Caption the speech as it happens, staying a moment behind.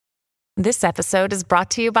This episode is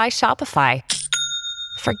brought to you by Shopify.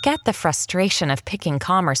 Forget the frustration of picking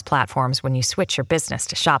commerce platforms when you switch your business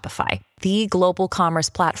to Shopify, the global commerce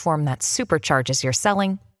platform that supercharges your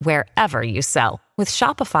selling wherever you sell. With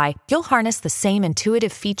Shopify, you'll harness the same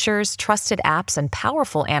intuitive features, trusted apps, and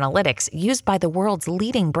powerful analytics used by the world's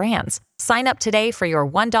leading brands. Sign up today for your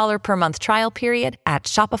 $1 per month trial period at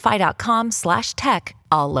shopify.com/tech,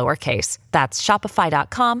 all lowercase. That's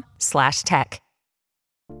shopify.com/tech.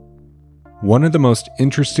 One of the most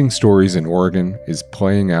interesting stories in Oregon is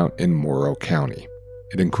playing out in Morrow County.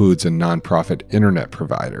 It includes a nonprofit internet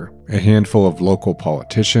provider, a handful of local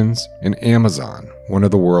politicians, and Amazon, one of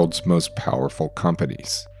the world's most powerful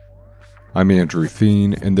companies. I'm Andrew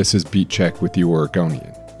Theen, and this is Beat Check with the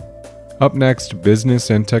Oregonian. Up next, business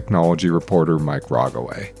and technology reporter Mike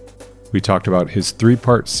Rogoway. We talked about his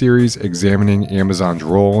three-part series examining Amazon's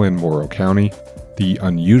role in Morrow County, the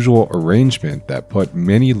unusual arrangement that put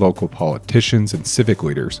many local politicians and civic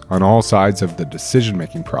leaders on all sides of the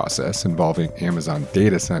decision-making process involving Amazon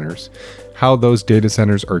data centers, how those data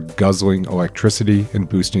centers are guzzling electricity and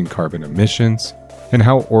boosting carbon emissions, and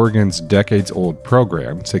how Oregon's decades-old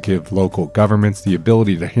program to give local governments the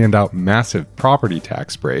ability to hand out massive property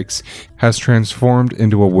tax breaks has transformed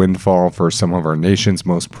into a windfall for some of our nation's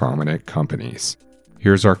most prominent companies.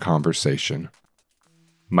 Here's our conversation.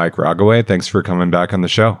 Mike Rogoway, thanks for coming back on the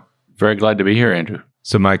show. Very glad to be here, Andrew.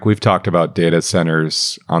 So, Mike, we've talked about data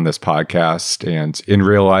centers on this podcast and in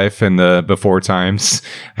real life in the before times,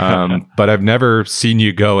 but I've never seen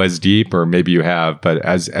you go as deep, or maybe you have, but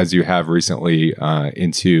as you have recently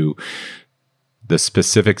into the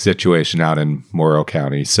specific situation out in Morrow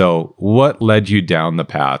County. So, what led you down the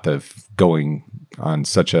path of going on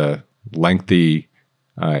such a lengthy,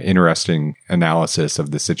 interesting analysis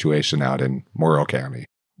of the situation out in Morrow County?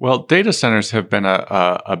 Well, data centers have been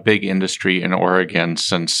a big industry in Oregon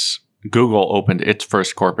since Google opened its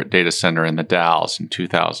first corporate data center in the Dalles in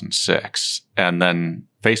 2006. And then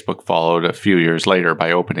Facebook followed a few years later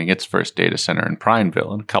by opening its first data center in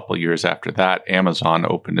Prineville. And a couple of years after that, Amazon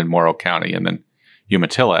opened in Morrow County, and then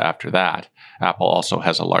Umatilla after that. Apple also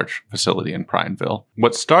has a large facility in Prineville.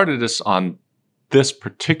 What started us on this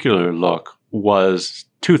particular look was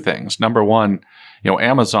two things. Number one,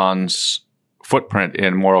 Amazon's footprint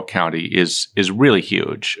in Morrow County is really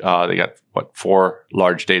huge. They got, 4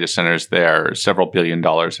 large data centers there, several $1 billion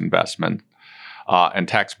investment, and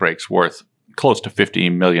tax breaks worth close to $50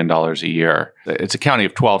 million a year. It's a county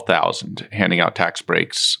of 12,000 handing out tax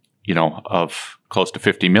breaks, of close to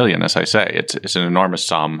 $50 million, as I say. It's an enormous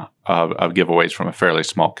sum of giveaways from a fairly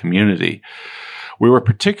small community. We were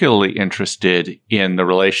particularly interested in the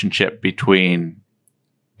relationship between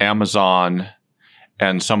Amazon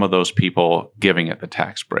and some of those people giving it the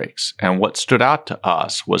tax breaks. And what stood out to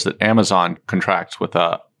us was that Amazon contracts with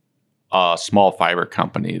a small fiber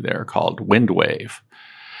company there called WindWave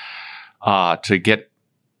to get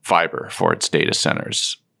fiber for its data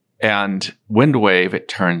centers. And WindWave, it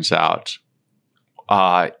turns out,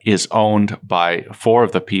 is owned by 4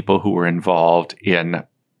 of the people who were involved in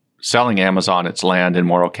selling Amazon its land in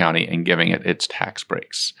Morrow County and giving it its tax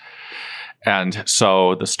breaks. And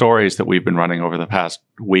so the stories that we've been running over the past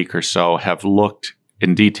week or so have looked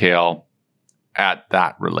in detail at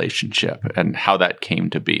that relationship and how that came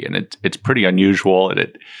to be. And it's pretty unusual.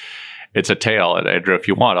 It's a tale. And Andrew, if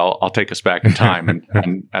you want, I'll take us back in time and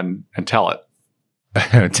tell it.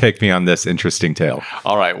 Take me on this interesting tale.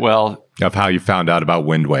 All right. Well, of how you found out about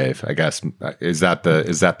WindWave, I guess. Is that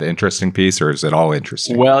the interesting piece, or is it all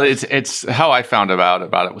interesting? Well, it's how I found about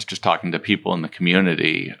it was just talking to people in the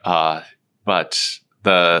community. But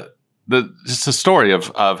it's a story of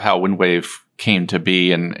how WindWave came to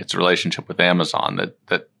be and its relationship with Amazon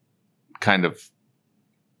that kind of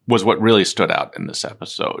was what really stood out in this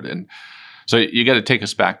episode. And so you got to take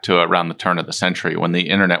us back to around the turn of the century when the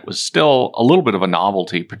internet was still a little bit of a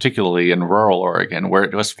novelty, particularly in rural Oregon, where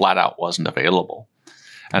it just flat out wasn't available.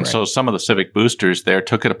 And So some of the civic boosters there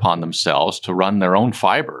took it upon themselves to run their own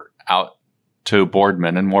fiber out to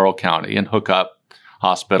Boardman in Morrow County and hook up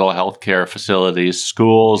hospital, healthcare facilities,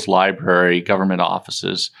 schools, library, government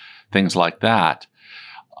offices, things like that.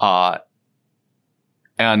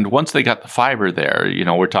 And once they got the fiber there,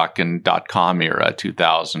 we're talking .com era,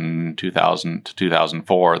 2000 to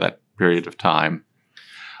 2004, that period of time,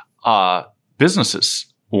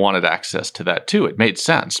 businesses wanted access to that too. It made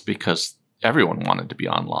sense because everyone wanted to be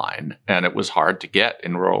online, and it was hard to get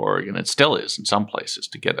in rural Oregon. It still is in some places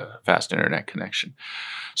to get a fast internet connection.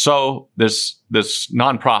 So this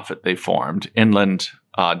nonprofit they formed, Inland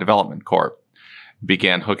Development Corp,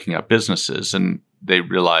 began hooking up businesses, and they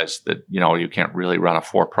realized that you can't really run a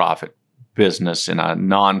for-profit business in a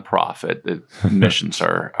nonprofit, the missions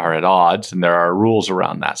are at odds, and there are rules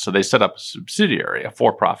around that. So they set up a subsidiary, a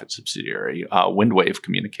for-profit subsidiary, Windwave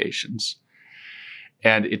Communications,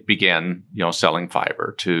 and it began, selling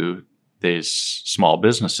fiber to these small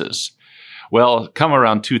businesses. Well, come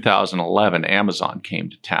around 2011, Amazon came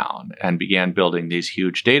to town and began building these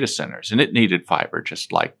huge data centers, and it needed fiber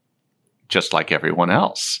just like everyone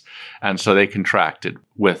else. And so they contracted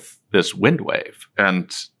with this Windwave, and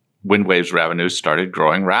Windwave's revenues started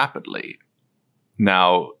growing rapidly.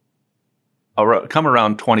 Now, come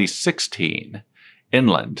around 2016,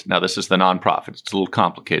 Inland, now this is the nonprofit, it's a little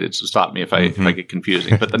complicated, so stop me if I get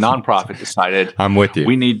confusing, but the nonprofit decided, I'm with you.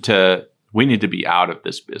 We need to be out of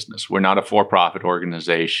this business. We're not a for-profit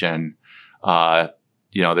organization.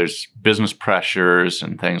 There's business pressures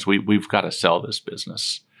and things. We've got to sell this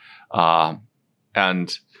business.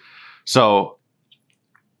 And so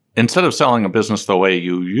instead of selling a business the way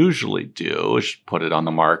you usually do, is put it on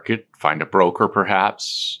the market, find a broker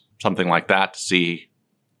perhaps, something like that to see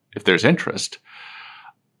if there's interest,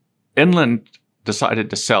 Inland decided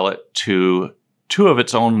to sell it to two of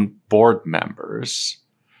its own board members,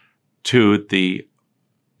 to the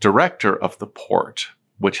director of the port,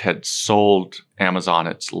 which had sold Amazon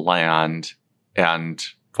its land and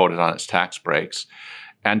voted on its tax breaks,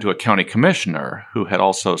 and to a county commissioner who had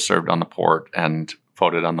also served on the port and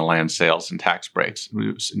voted on the land sales and tax breaks.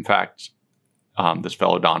 In fact, this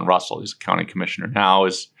fellow, Don Russell, he's a county commissioner now,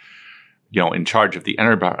 is in charge of the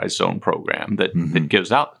enterprise zone program that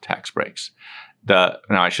gives out the tax breaks. Now,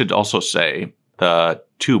 I should also say the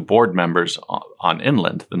two board members on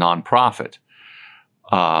Inland, the nonprofit,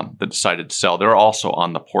 that decided to sell, they're also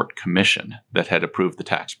on the port commission that had approved the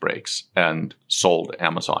tax breaks and sold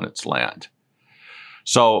Amazon its land.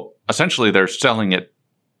 So essentially, they're selling it.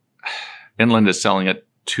 Inland is selling it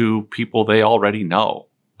to people they already know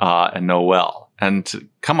and know well. And to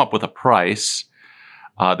come up with a price,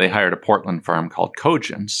 they hired a Portland firm called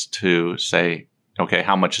Cogents to say, okay,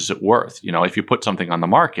 how much is it worth? If you put something on the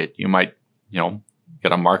market, you might,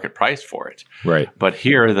 get a market price for it. Right. But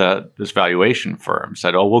here, this valuation firm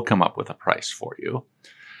said, oh, we'll come up with a price for you.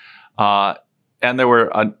 And there were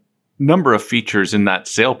a number of features in that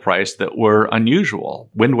sale price that were unusual.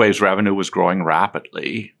 Windwave's revenue was growing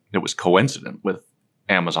rapidly. It was coincident with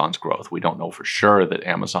Amazon's growth. We don't know for sure that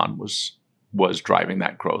Amazon was driving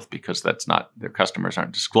that growth because that's not, their customers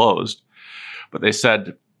aren't disclosed. But they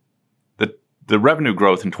said that the revenue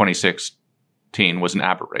growth in 2016 was an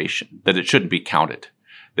aberration, that it shouldn't be counted.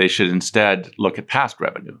 They should instead look at past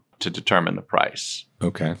revenue to determine the price.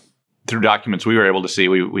 Okay. Through documents we were able to see,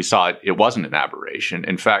 we saw it wasn't an aberration.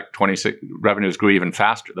 In fact, revenues grew even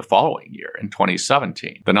faster the following year in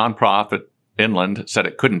 2017. The nonprofit Inland said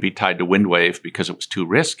it couldn't be tied to Windwave because it was too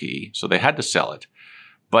risky, so they had to sell it.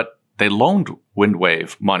 But they loaned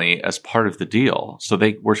Windwave money as part of the deal, so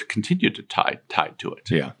they were continued to tied to it.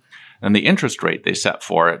 Yeah. And the interest rate they set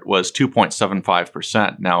for it was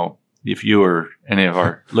 2.75%. Now, if you or any of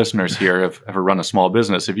our listeners here have ever run a small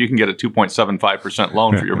business, if you can get a 2.75%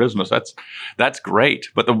 loan for your business, that's great.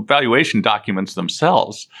 But the valuation documents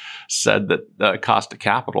themselves said that the cost of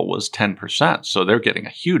capital was 10%. So they're getting a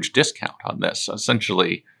huge discount on this.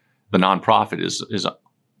 Essentially, the nonprofit is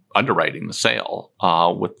underwriting the sale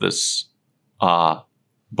with this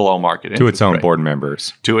below market to its own rate. board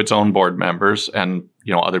members. To its own board members and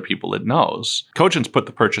other people it knows. Cogents put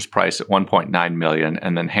the purchase price at $1.9 million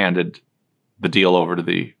and then handed the deal over to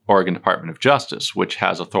the Oregon Department of Justice, which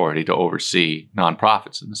has authority to oversee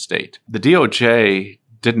nonprofits in the state. The DOJ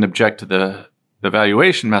didn't object to the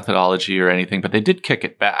valuation methodology or anything, but they did kick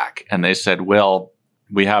it back. And they said, well,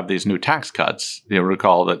 we have these new tax cuts. You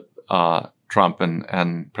recall that Trump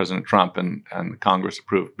and President Trump and Congress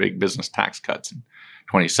approved big business tax cuts in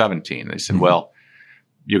 2017. They said, well,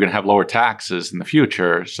 you're going to have lower taxes in the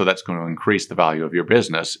future, so that's going to increase the value of your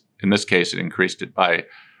business. In this case, it increased it by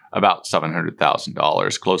about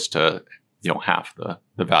 $700,000, close to half the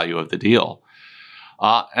value of the deal.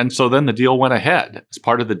 And so then the deal went ahead. As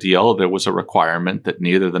part of the deal, there was a requirement that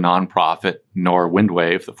neither the nonprofit nor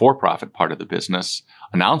Windwave, the for-profit part of the business,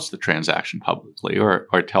 announce the transaction publicly or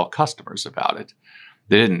tell customers about it.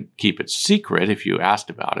 They didn't keep it secret. If you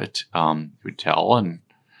asked about it, you would tell. And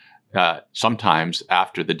sometimes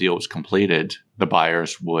after the deal was completed, the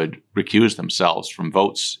buyers would recuse themselves from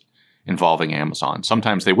votes involving Amazon.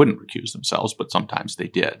 Sometimes they wouldn't recuse themselves, but sometimes they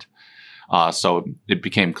did. So it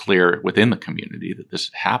became clear within the community that this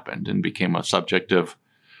happened and became a subject of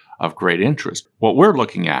great interest. What we're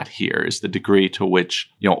looking at here is the degree to which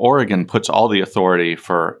Oregon puts all the authority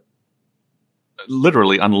for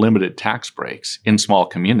literally unlimited tax breaks in small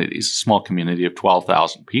communities, a small community of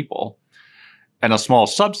 12,000 people. And a small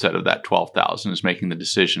subset of that 12,000 is making the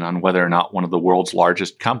decision on whether or not one of the world's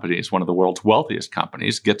largest companies, one of the world's wealthiest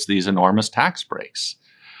companies, gets these enormous tax breaks.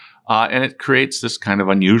 And it creates this kind of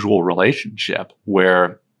unusual relationship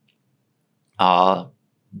where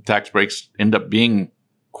tax breaks end up being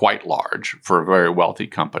quite large for a very wealthy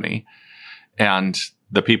company. And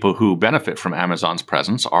the people who benefit from Amazon's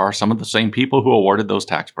presence are some of the same people who awarded those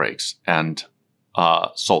tax breaks and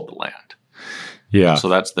sold the land. Yeah. So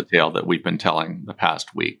that's the tale that we've been telling the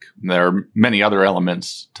past week. There are many other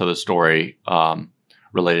elements to the story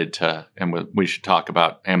related to, and we should talk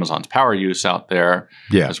about Amazon's power use out there,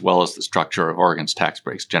 as well as the structure of Oregon's tax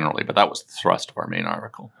breaks generally. But that was the thrust of our main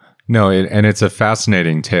article. No, and it's a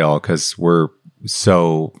fascinating tale because we're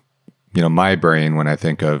so, my brain when I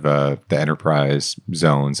think of the enterprise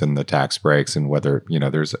zones and the tax breaks and whether,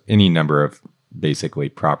 there's any number of basically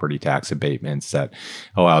property tax abatements that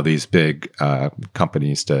allow these big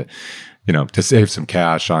companies to, to save some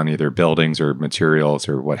cash on either buildings or materials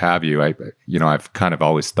or what have you. I've kind of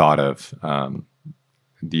always thought of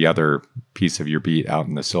the other piece of your beat out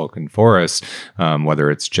in the Silicon Forest, whether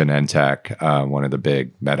it's Genentech, one of the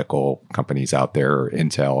big medical companies out there, or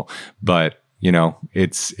Intel, but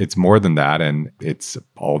it's more than that, and it's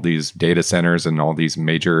all these data centers and all these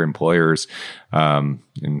major employers, and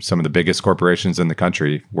some of the biggest corporations in the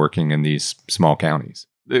country working in these small counties.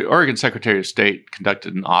 The Oregon Secretary of State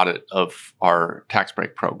conducted an audit of our tax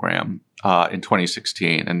break program in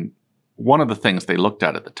 2016, and one of the things they looked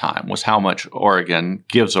at the time was how much Oregon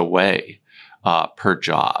gives away per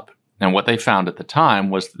job. And what they found at the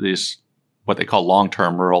time was these what they call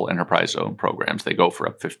long-term rural enterprise zone programs. They go for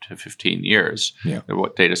up to 15 years. Yeah. They're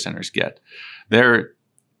what data centers get. They're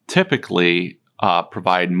typically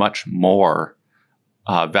provide much more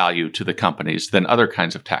value to the companies than other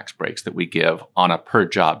kinds of tax breaks that we give on a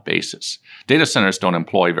per-job basis. Data centers don't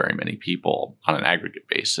employ very many people on an aggregate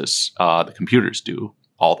basis. The computers do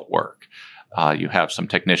all the work. You have some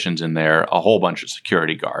technicians in there, a whole bunch of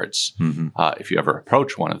security guards. Mm-hmm. If you ever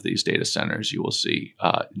approach one of these data centers, you will see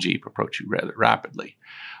Jeep approach you rather rapidly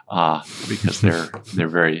because they're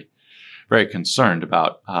very, very concerned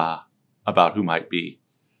about who might be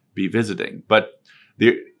visiting. But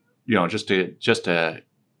just to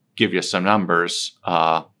give you some numbers,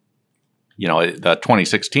 the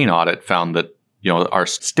 2016 audit found that our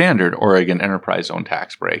standard Oregon enterprise zone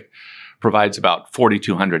tax break provides about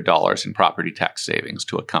 $4,200 in property tax savings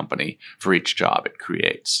to a company for each job it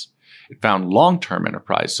creates. It found long-term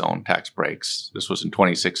enterprise zone tax breaks, this was in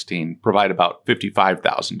 2016, provide about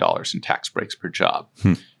 $55,000 in tax breaks per job.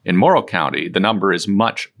 In Morrow County, the number is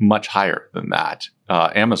much, much higher than that.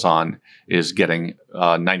 Amazon is getting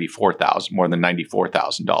more than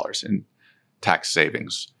 $94,000 in tax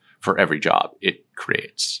savings for every job it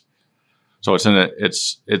creates. So it's a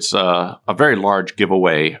very large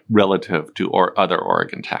giveaway relative to other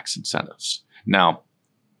Oregon tax incentives. Now,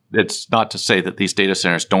 it's not to say that these data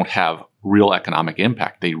centers don't have real economic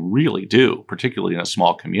impact. They really do, particularly in a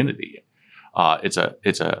small community. It's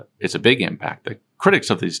a big impact. The critics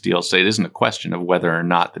of these deals say it isn't a question of whether or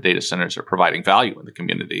not the data centers are providing value in the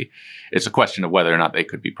community. It's a question of whether or not they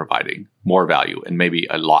could be providing more value, and maybe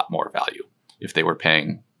a lot more value, if they were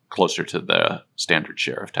paying closer to the standard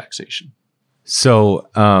share of taxation. So,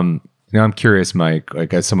 I'm curious, Mike,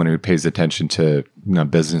 like as someone who pays attention to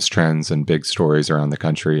business trends and big stories around the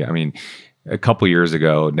country. I mean, a couple years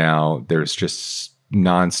ago now, there's just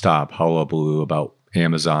nonstop hullabaloo about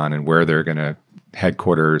Amazon and where they're going to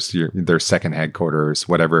headquarters, their second headquarters,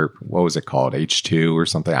 what was it called? H2 or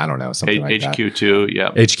something? I don't know. Something like that. HQ2,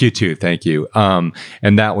 yeah. HQ2, thank you.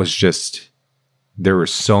 And that was just, there were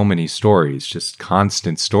so many stories, just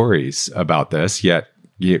constant stories about this, yet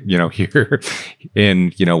here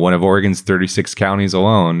in, one of Oregon's 36 counties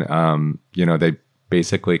alone, they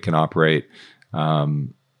basically can operate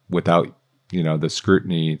without, the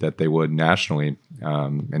scrutiny that they would nationally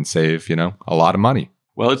and save, a lot of money.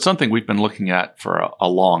 Well, it's something we've been looking at for a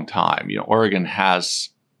long time. Oregon has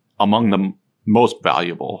among the most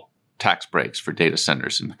valuable tax breaks for data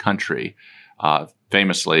centers in the country.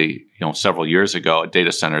 Famously, several years ago, a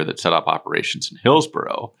data center that set up operations in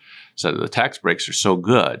Hillsboro said that the tax breaks are so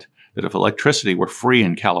good that if electricity were free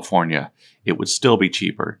in California, it would still be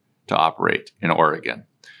cheaper to operate in Oregon.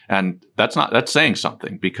 And that's saying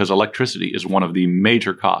something, because electricity is one of the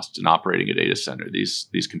major costs in operating a data center.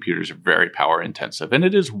 These computers are very power intensive, and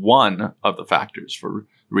it is one of the factors for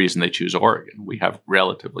the reason they choose Oregon. We have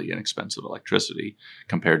relatively inexpensive electricity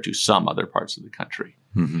compared to some other parts of the country.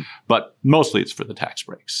 Mm-hmm. But mostly it's for the tax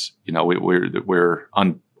breaks. We're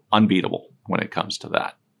unbeatable when it comes to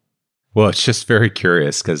that. Well, it's just very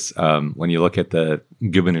curious because when you look at the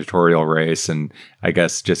gubernatorial race and I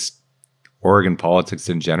guess just Oregon politics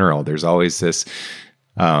in general, there's always this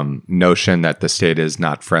notion that the state is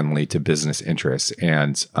not friendly to business interests.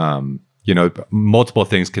 And, multiple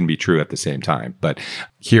things can be true at the same time. But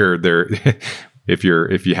here, if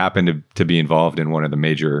you happen to be involved in one of the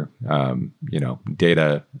major,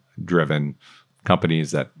 data-driven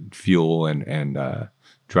companies that fuel and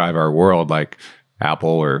drive our world, like Apple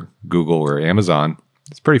or Google or Amazon,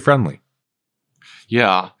 it's pretty friendly.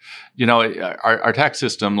 Yeah. Our tax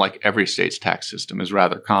system, like every state's tax system, is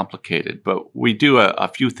rather complicated, but we do a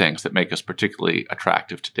few things that make us particularly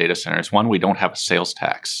attractive to data centers. One, we don't have a sales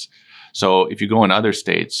tax. So if you go in other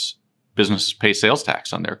states, businesses pay sales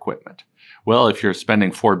tax on their equipment. Well, if you're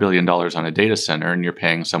spending $4 billion on a data center and you're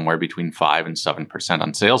paying somewhere between 5 and 7%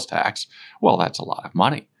 on sales tax, well, that's a lot of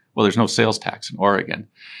money. Well, there's no sales tax in Oregon.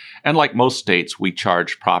 And like most states, we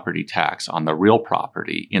charge property tax on the real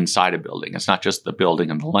property inside a building. It's not just the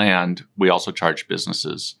building and the land. We also charge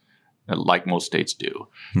businesses, like most states do,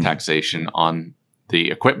 taxation on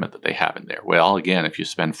the equipment that they have in there. Well, again, if you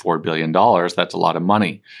spend $4 billion, that's a lot of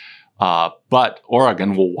money. But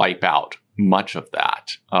Oregon will wipe out much of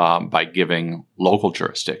that by giving local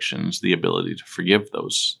jurisdictions the ability to forgive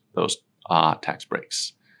those tax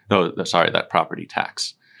breaks. That property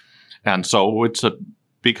tax. And so it's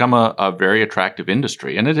become a very attractive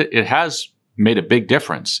industry. And it has made a big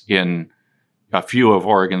difference in a few of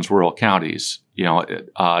Oregon's rural counties.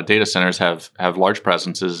 Data centers have large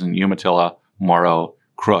presences in Umatilla, Morrow,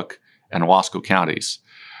 Crook, and Wasco counties,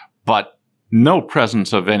 but no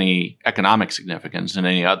presence of any economic significance in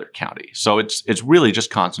any other county. So it's really just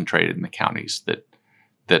concentrated in the counties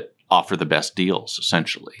that offer the best deals,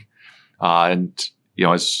 essentially.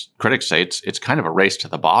 As critics say, it's kind of a race to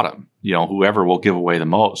the bottom. Whoever will give away the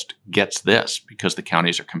most gets this because the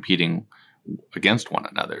counties are competing against one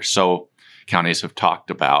another. So counties have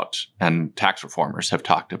talked about, and tax reformers have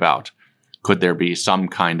talked about, could there be some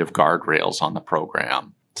kind of guardrails on the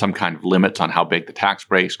program, some kind of limits on how big the tax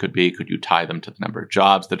breaks could be? Could you tie them to the number of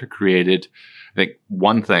jobs that are created? I think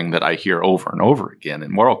one thing that I hear over and over again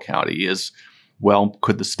in Morrow County is, well,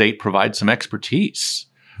 could the state provide some expertise?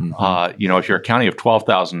 Mm-hmm. If you're a county of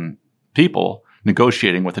 12,000 people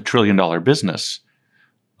negotiating with $1 trillion business,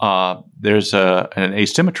 there's an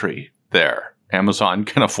asymmetry there. Amazon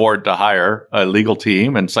can afford to hire a legal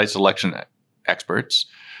team and site selection experts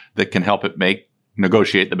that can help it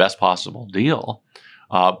negotiate the best possible deal.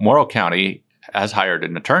 Morrow County has hired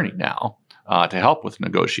an attorney now to help with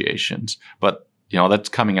negotiations, but that's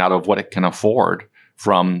coming out of what it can afford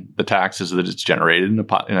from the taxes that it's generated in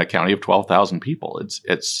a county of 12,000 people.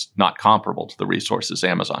 It's not comparable to the resources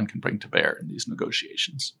Amazon can bring to bear in these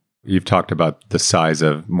negotiations. You've talked about the size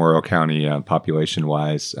of Morrow County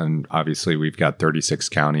population-wise, and obviously we've got 36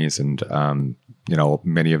 counties, and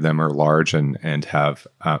many of them are large and have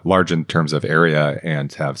large in terms of area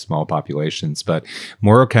and have small populations. But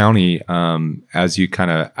Morrow County, as you kind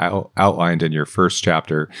of outlined in your first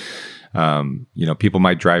chapter, people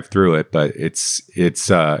might drive through it, but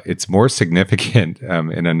it's more significant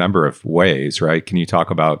in a number of ways, right? Can you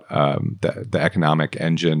talk about the economic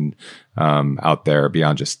engine out there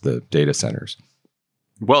beyond just the data centers?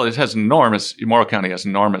 Well, Morrow County has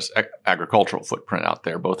enormous agricultural footprint out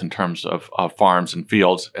there, both in terms of farms and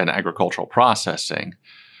fields and agricultural processing.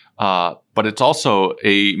 But it's also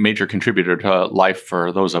a major contributor to life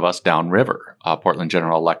for those of us downriver. Portland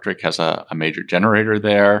General Electric has a major generator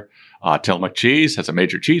there. Tillamook Cheese has a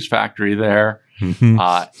major cheese factory there.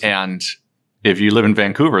 Mm-hmm. And if you live in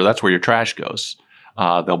Vancouver, that's where your trash goes.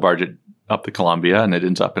 They'll barge it up the Columbia and it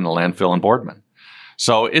ends up in a landfill in Boardman.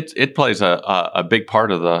 So it plays a big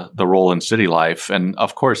part of the role in city life. And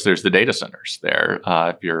of course, there's the data centers there.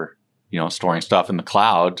 If you're, storing stuff in the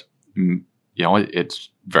cloud, it's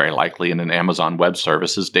very likely in an Amazon Web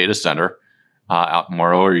Services data center out in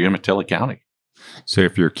Morrow or Umatilla County. So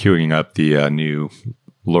if you're queuing up the new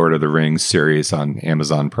Lord of the Rings series on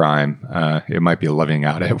Amazon Prime, it might be living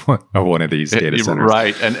out at one of these data centers.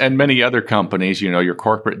 Right. And many other companies, your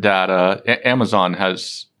corporate data, Amazon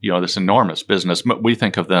has, this enormous business. We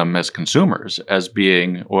think of them as consumers, as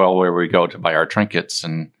being, where we go to buy our trinkets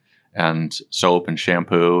and soap and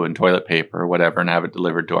shampoo and toilet paper or whatever and have it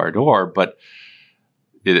delivered to our door. But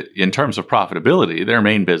in terms of profitability, their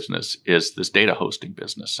main business is this data hosting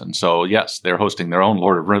business. And so, yes, they're hosting their own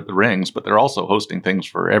Lord of the Rings, but they're also hosting things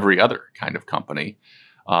for every other kind of company,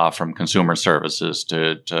 from consumer services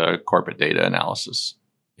to corporate data analysis.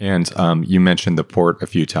 And you mentioned the port a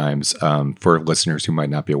few times for listeners who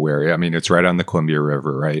might not be aware. I mean, it's right on the Columbia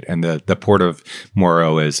River, right? And the port of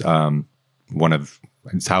Morrow is one of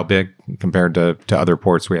It's how big compared to other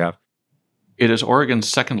ports we have? It is Oregon's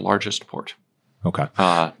second largest port. Okay.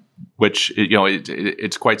 Which,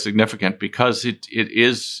 it's quite significant because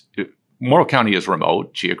Morrow County is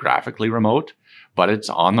remote, geographically remote, but it's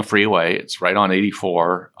on the freeway. It's right on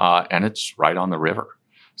 84, and it's right on the river.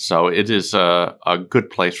 So it is a good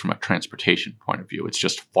place from a transportation point of view. It's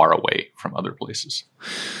just far away from other places.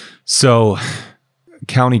 So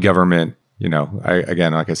county government,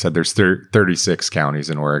 again, like I said, there's 36 counties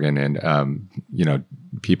in Oregon, and,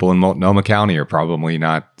 people in Multnomah County are probably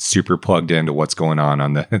not super plugged into what's going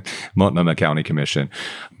on the Multnomah County Commission.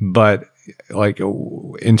 But like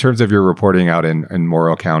in terms of your reporting out in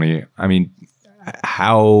Morrow County, I mean,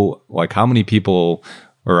 how many people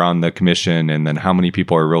are on the commission, and then how many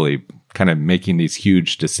people are really kind of making these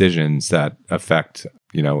huge decisions that affect,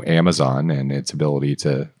 Amazon and its ability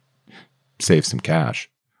to save some cash?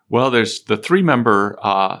 Well, there's the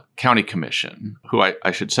 3-member county commission, who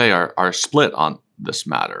I should say are split on this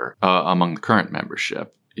matter among the current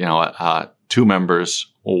membership. 2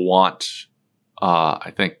 members want,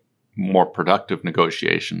 I think, more productive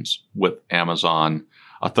negotiations with Amazon.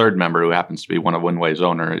 A 3rd member, who happens to be one of Windway's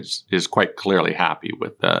owners, is quite clearly happy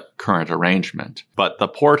with the current arrangement. But the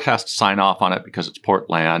port has to sign off on it because it's port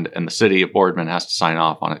land, and the city of Boardman has to sign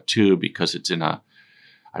off on it too because it's in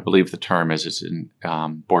I believe the term is it's in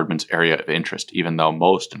Boardman's area of interest, even though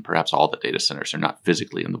most and perhaps all the data centers are not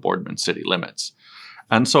physically in the Boardman city limits.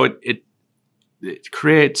 And so it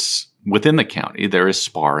creates, within the county, there is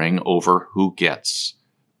sparring over who gets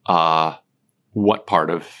what part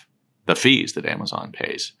of the fees that Amazon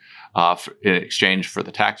pays. In exchange for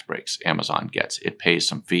the tax breaks Amazon gets, it pays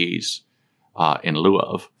some fees in lieu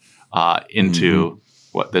of into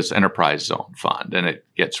this enterprise zone fund, and it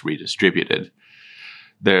gets redistributed.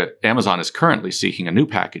 Amazon is currently seeking a new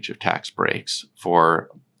package of tax breaks for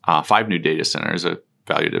 5 new data centers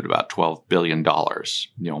valued at about $12 billion.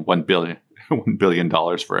 $1 billion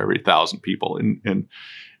for every 1,000 people in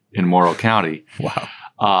Morrow County.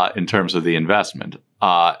 Wow. In terms of the investment.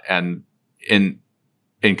 And in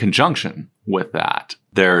conjunction with that,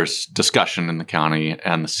 there's discussion in the county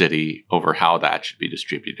and the city over how that should be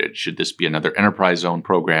distributed. Should this be another enterprise zone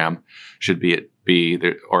program? Should it be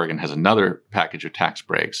that Oregon has another package of tax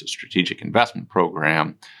breaks, a strategic investment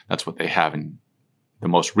program? That's what they have in the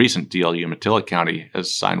most recent deal Umatilla County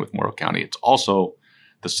has signed with Morrow County. It's also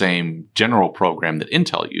the same general program that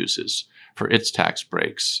Intel uses for its tax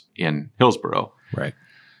breaks in Hillsboro. Right.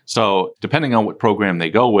 So depending on what program they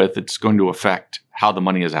go with, it's going to affect how the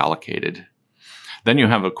money is allocated. Then you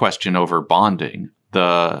have a question over bonding.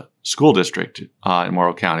 The school district in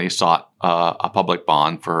Morrow County sought a public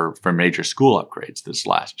bond for major school upgrades this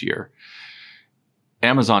last year.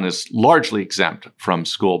 Amazon is largely exempt from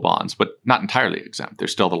school bonds, but not entirely exempt. They're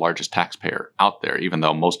still the largest taxpayer out there, even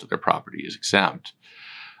though most of their property is exempt.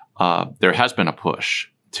 There has been a push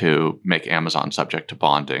to make Amazon subject to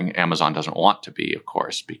bonding. Amazon doesn't want to be, of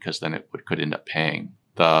course, because then it could end up paying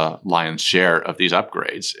the lion's share of these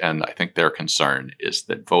upgrades. And I think their concern is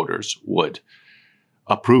that voters would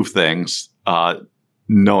approve things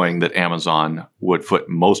knowing that Amazon would foot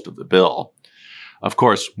most of the bill. Of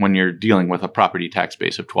course, when you're dealing with a property tax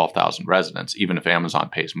base of 12,000 residents, even if Amazon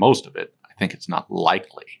pays most of it, I think it's not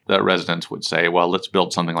likely that residents would say, well, let's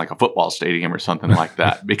build something like a football stadium or something like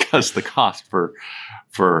that, because the cost for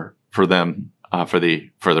them, for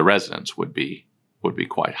the residents would be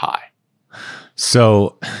quite high.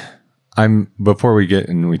 So before we get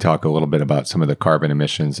and we talk a little bit about some of the carbon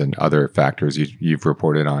emissions and other factors you've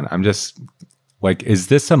reported on, I'm just like, is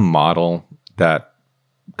this a model that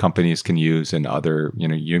companies can use in other,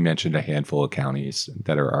 you mentioned a handful of counties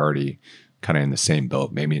that are already kind of in the same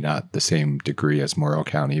boat, maybe not the same degree as Morrow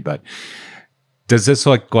County, but does this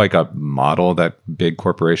look like a model that big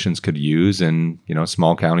corporations could use in,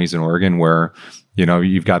 small counties in Oregon where,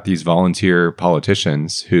 you've got these volunteer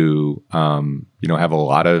politicians who, have a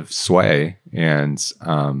lot of sway and,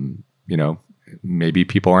 maybe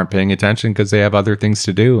people aren't paying attention because they have other things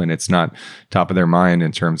to do and it's not top of their mind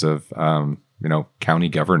in terms of, county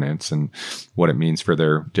governance and what it means for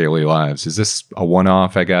their daily lives. Is this a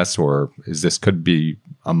one-off, I guess, or could be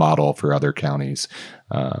a model for other counties,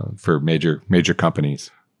 for major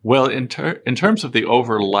companies? Well, in terms of the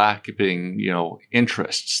overlapping,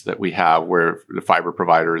 interests that we have, where the fiber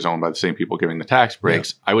provider is owned by the same people giving the tax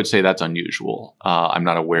breaks, yeah. I would say that's unusual. I'm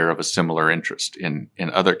not aware of a similar interest in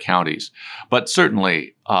other counties, but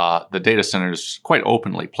certainly the data centers quite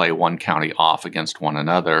openly play one county off against one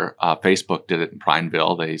another. Facebook did it in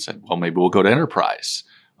Prineville. They said, well, maybe we'll go to Enterprise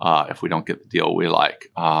if we don't get the deal we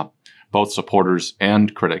like. Both supporters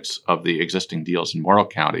and critics of the existing deals in Morrow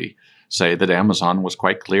County say that Amazon was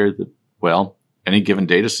quite clear that, well, any given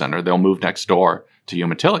data center, they'll move next door to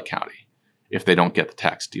Umatilla County if they don't get the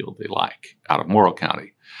tax deal they like out of Morrow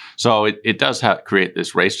County. So it does create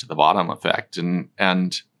this race to the bottom effect.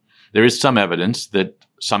 And there is some evidence that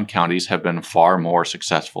some counties have been far more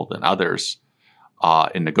successful than others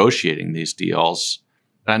in negotiating these deals.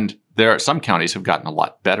 And some counties have gotten a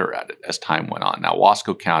lot better at it as time went on. Now,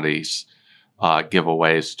 Wasco County's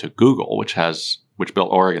giveaways to Google, which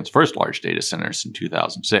built Oregon's first large data centers in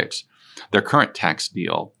 2006, their current tax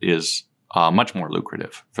deal is much more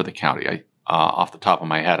lucrative for the county. Off the top of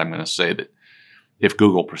my head, I'm going to say that if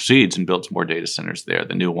Google proceeds and builds more data centers there,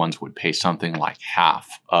 the new ones would pay something like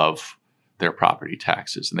half of their property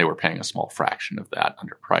taxes, and they were paying a small fraction of that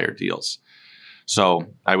under prior deals.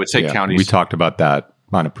 So I would say counties... We talked about that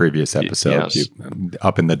on a previous episode, yes.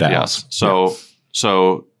 Up in the Dalles. Yes.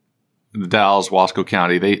 So the Dalles, Wasco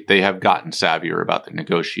County, they have gotten savvier about the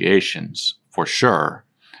negotiations for sure.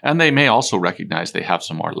 And they may also recognize they have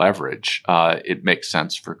some more leverage. It makes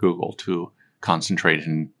sense for Google to concentrate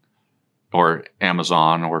or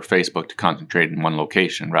Amazon or Facebook to concentrate in one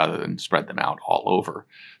location rather than spread them out all over.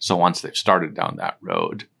 So once they've started down that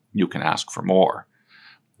road, you can ask for more.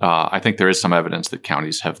 I think there is some evidence that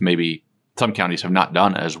some counties have not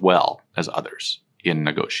done as well as others in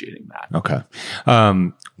negotiating that. Okay.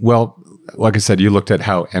 Well, like I said, you looked at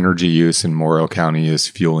how energy use in Morrow County is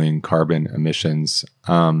fueling carbon emissions.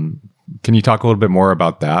 Can you talk a little bit more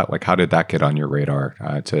about that? Like, how did that get on your radar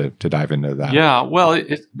to dive into that? Yeah, well,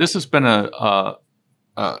 this has been an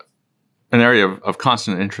area of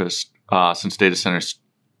constant interest since data centers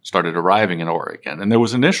started arriving in Oregon. And there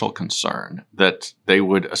was initial concern that they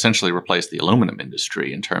would essentially replace the aluminum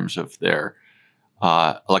industry in terms of their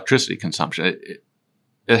electricity consumption.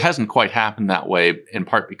 It hasn't quite happened that way, in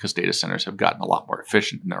part because data centers have gotten a lot more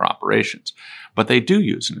efficient in their operations. But they do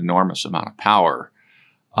use an enormous amount of power.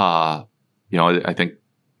 I think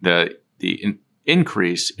the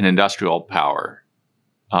increase in industrial power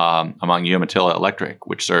among Umatilla Electric,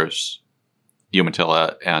 which serves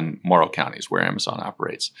Umatilla and Morrow counties where Amazon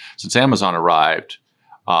operates. Since Amazon arrived,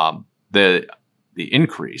 the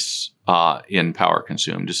increase in power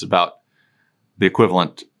consumed is about the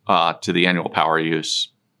equivalent to the annual power use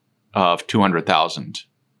of 200,000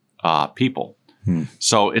 people.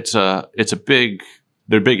 So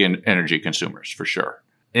they're big energy consumers for sure.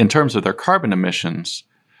 In terms of their carbon emissions,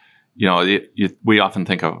 we often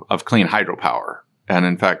think of clean hydropower. And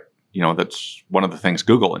in fact, that's one of the things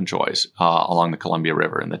Google enjoys along the Columbia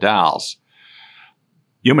River in the Dalles.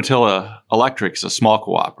 Umatilla Electric is a small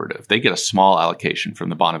cooperative. They get a small allocation from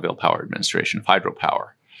the Bonneville Power Administration of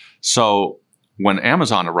hydropower. So when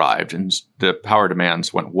Amazon arrived and the power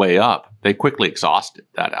demands went way up, they quickly exhausted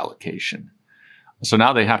that allocation. So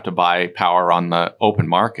now they have to buy power on the open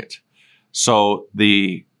market. So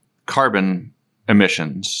the carbon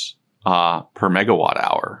emissions per megawatt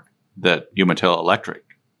hour that Umatilla Electric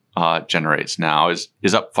generates now is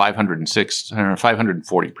up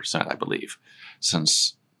 540%, I believe,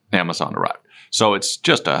 since Amazon arrived. So it's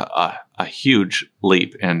just a huge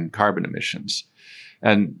leap in carbon emissions.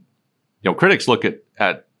 And critics look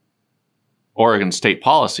at Oregon state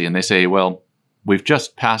policy and they say, well, we've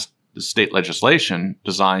just passed the state legislation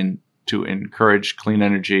designed to encourage clean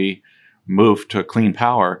energy, move to clean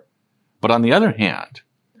power. But on the other hand,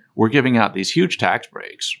 we're giving out these huge tax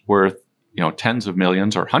breaks worth tens of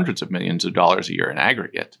millions or hundreds of millions of dollars a year in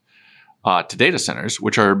aggregate to data centers,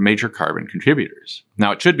 which are major carbon contributors.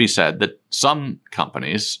 Now, it should be said that some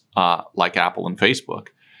companies like Apple and Facebook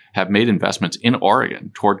have made investments in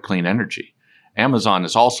Oregon toward clean energy. Amazon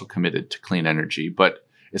is also committed to clean energy, but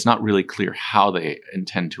it's not really clear how they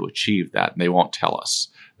intend to achieve that, and they won't tell us.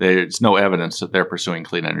 There's no evidence that they're pursuing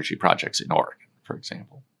clean energy projects in Oregon, for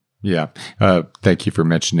example. Yeah. Thank you for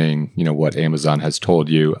mentioning, what Amazon has told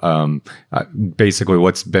you. Basically,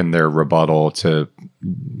 what's been their rebuttal to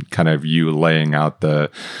kind of you laying out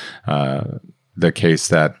the case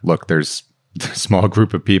that, look, there's a small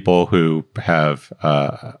group of people who have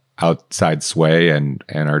outside sway and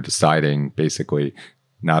are deciding basically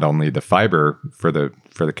not only the fiber for the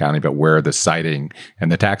county, but where the siting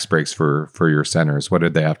and the tax breaks for your centers. What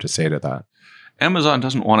did they have to say to that? Amazon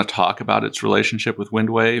doesn't want to talk about its relationship with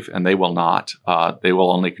WindWave, and they will not. They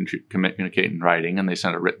will only communicate in writing, and they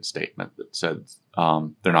sent a written statement that said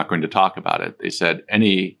they're not going to talk about it. They said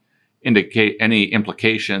any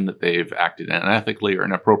implication that they've acted unethically or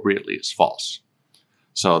inappropriately is false.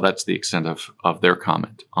 So that's the extent of their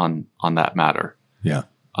comment on that matter. Yeah.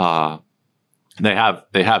 They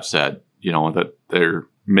have said, that they're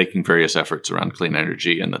making various efforts around clean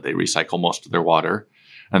energy and that they recycle most of their water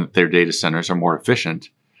and that their data centers are more efficient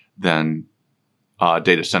than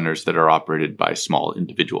data centers that are operated by small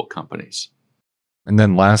individual companies. And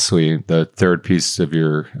then lastly, the third piece of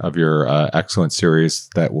your excellent series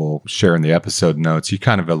that we'll share in the episode notes, you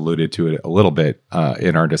kind of alluded to it a little bit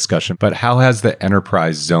in our discussion, but how has the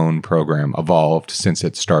Enterprise Zone program evolved since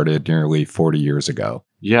it started nearly 40 years ago?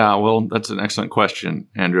 Yeah, well, that's an excellent question,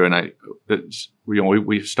 Andrew. And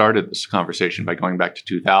we started this conversation by going back to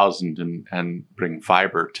 2000 and bringing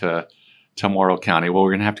fiber to Morrow County. Well,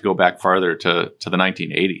 we're going to have to go back farther to the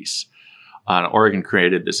 1980s. Oregon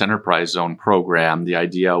created this Enterprise Zone program. The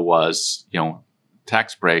idea was,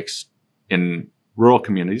 tax breaks in rural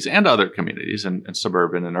communities and other communities and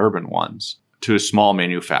suburban and urban ones to small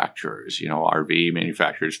manufacturers, RV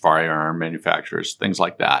manufacturers, firearm manufacturers, things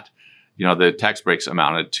like that. The tax breaks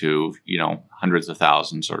amounted to, hundreds of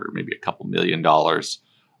thousands or maybe a couple $1 million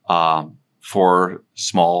for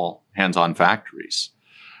small hands-on factories.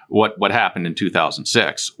 What happened in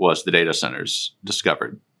 2006 was the data centers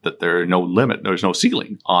discovered that there's no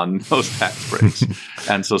ceiling on those tax breaks.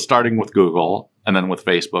 And so starting with Google and then with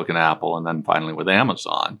Facebook and Apple and then finally with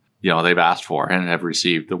Amazon, they've asked for and have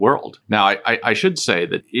received the world. Now, I should say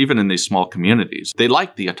that even in these small communities, they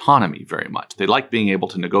like the autonomy very much. They like being able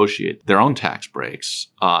to negotiate their own tax breaks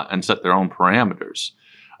and set their own parameters.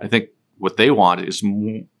 I think what they want is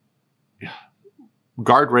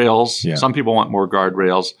guardrails. Yeah. Some people want more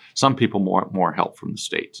guardrails. Some people want more help from the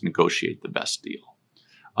state to negotiate the best deal.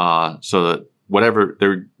 So that whatever,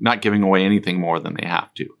 they're not giving away anything more than they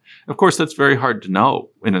have to. Of course, that's very hard to know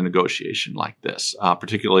in a negotiation like this,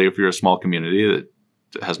 particularly if you're a small community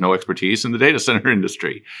that has no expertise in the data center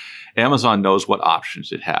industry. Amazon knows what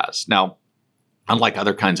options it has. Now, unlike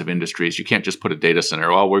other kinds of industries, you can't just put a data center,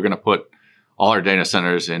 we're going to put all our data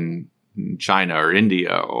centers in China or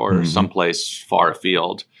India or someplace far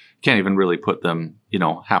afield. Can't even really put them,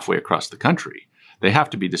 halfway across the country. They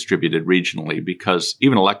have to be distributed regionally because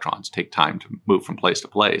even electrons take time to move from place to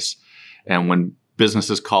place. And when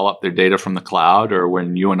businesses call up their data from the cloud, or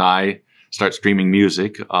when you and I start streaming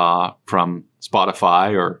music from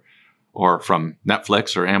Spotify or from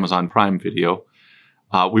Netflix or Amazon Prime Video,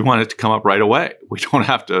 we want it to come up right away. We don't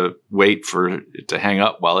have to wait for it to hang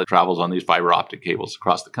up while it travels on these fiber optic cables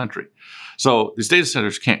across the country. So these data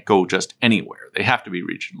centers can't go just anywhere. They have to be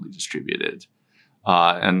regionally distributed.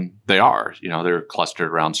 And they are, they're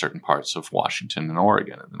clustered around certain parts of Washington and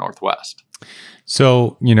Oregon in the Northwest.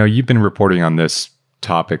 So, you've been reporting on this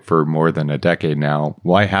topic for more than a decade now.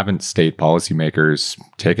 Why haven't state policymakers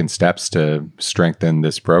taken steps to strengthen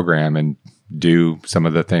this program and do some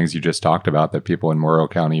of the things you just talked about that people in Morrow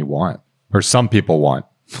County want, or some people want?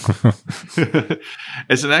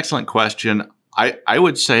 It's an excellent question. I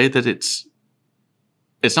would say that it's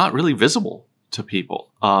not really visible to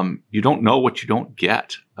people. You don't know what you don't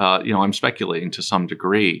get. I'm speculating to some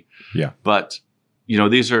degree. Yeah. But,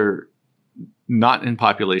 these are not in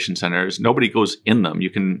population centers. Nobody goes in them. You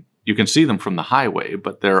can see them from the highway,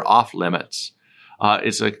 but they're off limits.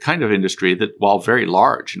 It's a kind of industry that, while very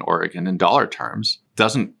large in Oregon in dollar terms,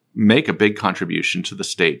 doesn't make a big contribution to the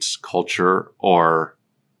state's culture or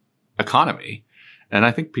economy. And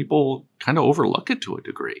I think people kind of overlook it to a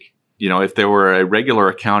degree. If there were a regular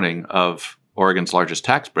accounting of Oregon's largest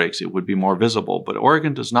tax breaks, it would be more visible. But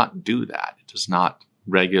Oregon does not do that. It does not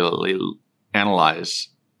regularly analyze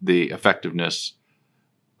the effectiveness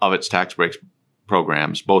of its tax breaks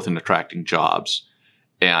programs, both in attracting jobs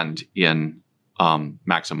and in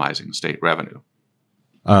maximizing state revenue.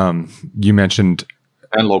 You mentioned...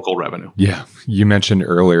 And local revenue. Yeah. You mentioned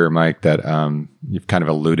earlier, Mike, that you've kind of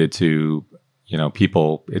alluded to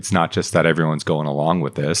people, it's not just that everyone's going along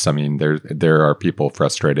with this. I mean, there are people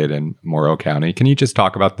frustrated in Morrow County. Can you just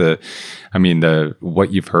talk about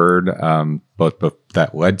what you've heard, both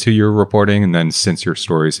that led to your reporting and then since your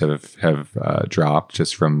stories have dropped,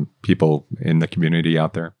 just from people in the community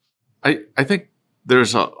out there? I think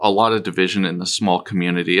there's a lot of division in the small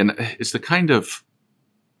community, and it's the kind of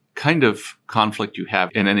conflict you have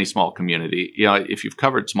in any small community. If you've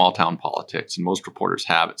covered small town politics, and most reporters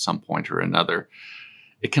have at some point or another,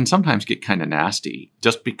 it can sometimes get kind of nasty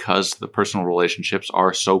just because the personal relationships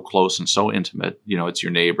are so close and so intimate. It's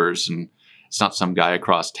your neighbors, and it's not some guy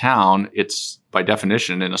across town. It's, by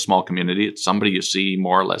definition, in a small community, it's somebody you see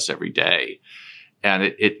more or less every day. And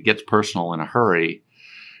it gets personal in a hurry.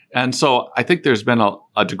 And so I think there's been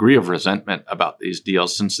a degree of resentment about these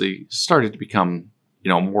deals since they started to become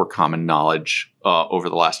more common knowledge over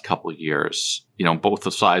the last couple of years, both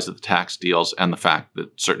the size of the tax deals and the fact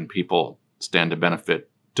that certain people stand to benefit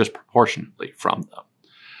disproportionately from them.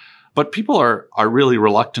 But people are really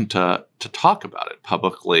reluctant to talk about it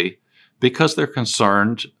publicly because they're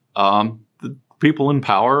concerned the people in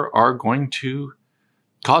power are going to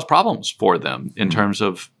cause problems for them in terms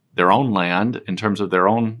of their own land, in terms of their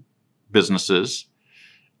own businesses,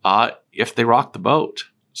 if they rock the boat.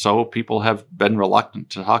 So people have been reluctant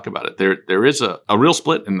to talk about it. There is a real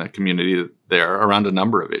split in the community there around a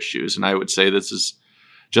number of issues, and I would say this has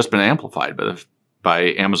just been amplified by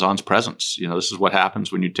Amazon's presence. This is what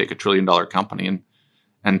happens when you take $1 trillion company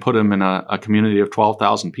and put them in a community of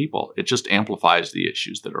 12,000 people. It just amplifies the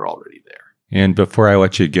issues that are already there. And before I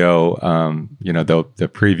let you go, the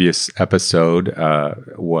previous episode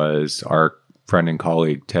was our friend and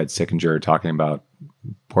colleague Ted Sickinger talking about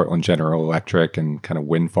Portland General Electric and kind of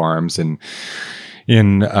wind farms and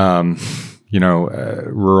in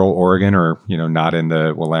rural Oregon or not in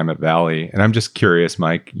the Willamette Valley. And I'm just curious,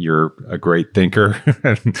 Mike, you're a great thinker.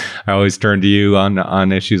 I always turn to you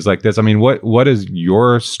on issues like this. I mean, what is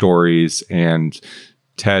your stories and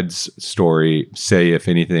Ted's story say, if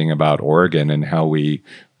anything, about Oregon and how we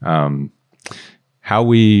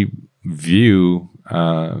view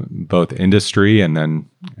both industry and then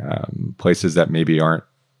places that maybe aren't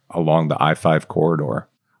along the I-5 corridor?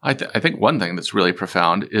 I think one thing that's really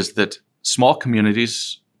profound is that small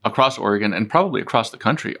communities across Oregon and probably across the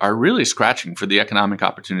country are really scratching for the economic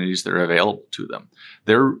opportunities that are available to them.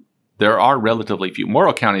 There are relatively few.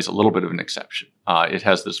 Morrow County is a little bit of an exception. It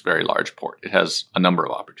has this very large port. It has a number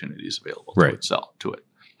of opportunities available to it.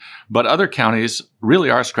 But other counties really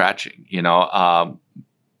are scratching.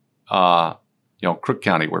 Crook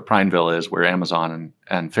County, where Prineville is, where Amazon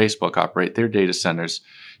and Facebook operate their data centers.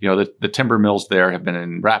 The timber mills there have been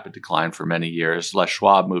in rapid decline for many years. Les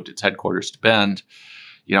Schwab moved its headquarters to Bend.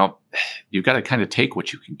 You've got to kind of take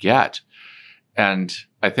what you can get. And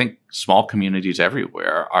I think small communities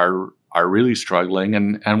everywhere are really struggling.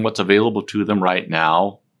 And what's available to them right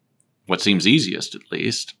now, what seems easiest at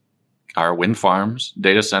least, are wind farms,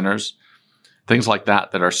 data centers, things like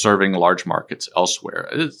that are serving large markets elsewhere.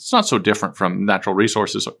 It's not so different from natural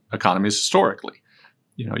resources economies historically.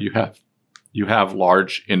 You have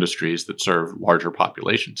large industries that serve larger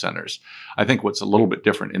population centers. I think what's a little bit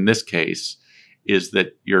different in this case is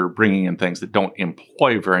that you're bringing in things that don't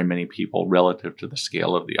employ very many people relative to the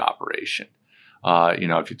scale of the operation.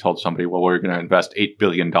 If you told somebody, well, we're going to invest $8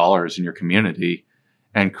 billion in your community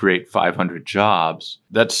and create 500 jobs,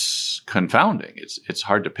 that's confounding. It's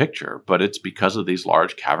hard to picture, but it's because of these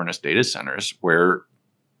large cavernous data centers where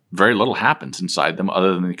very little happens inside them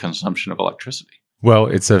other than the consumption of electricity. Well,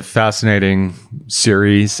 it's a fascinating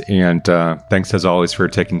series, and thanks as always for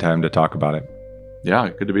taking time to talk about it. Yeah,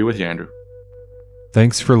 good to be with you, Andrew.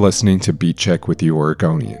 Thanks for listening to Beat Check with the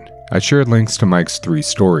Oregonian. I shared links to Mike's 3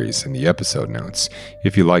 stories in the episode notes.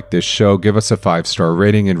 If you like this show, give us a 5-star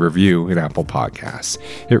rating and review in Apple Podcasts.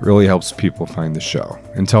 It really helps people find the show.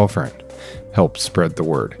 And tell a friend. Help spread the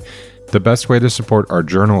word. The best way to support our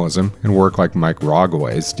journalism and work like Mike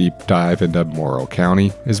Rogaway's deep dive into Morrow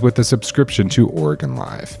County is with a subscription to Oregon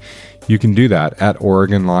Live. You can do that at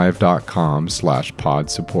OregonLive.com/pod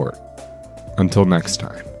support. Until next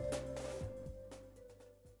time.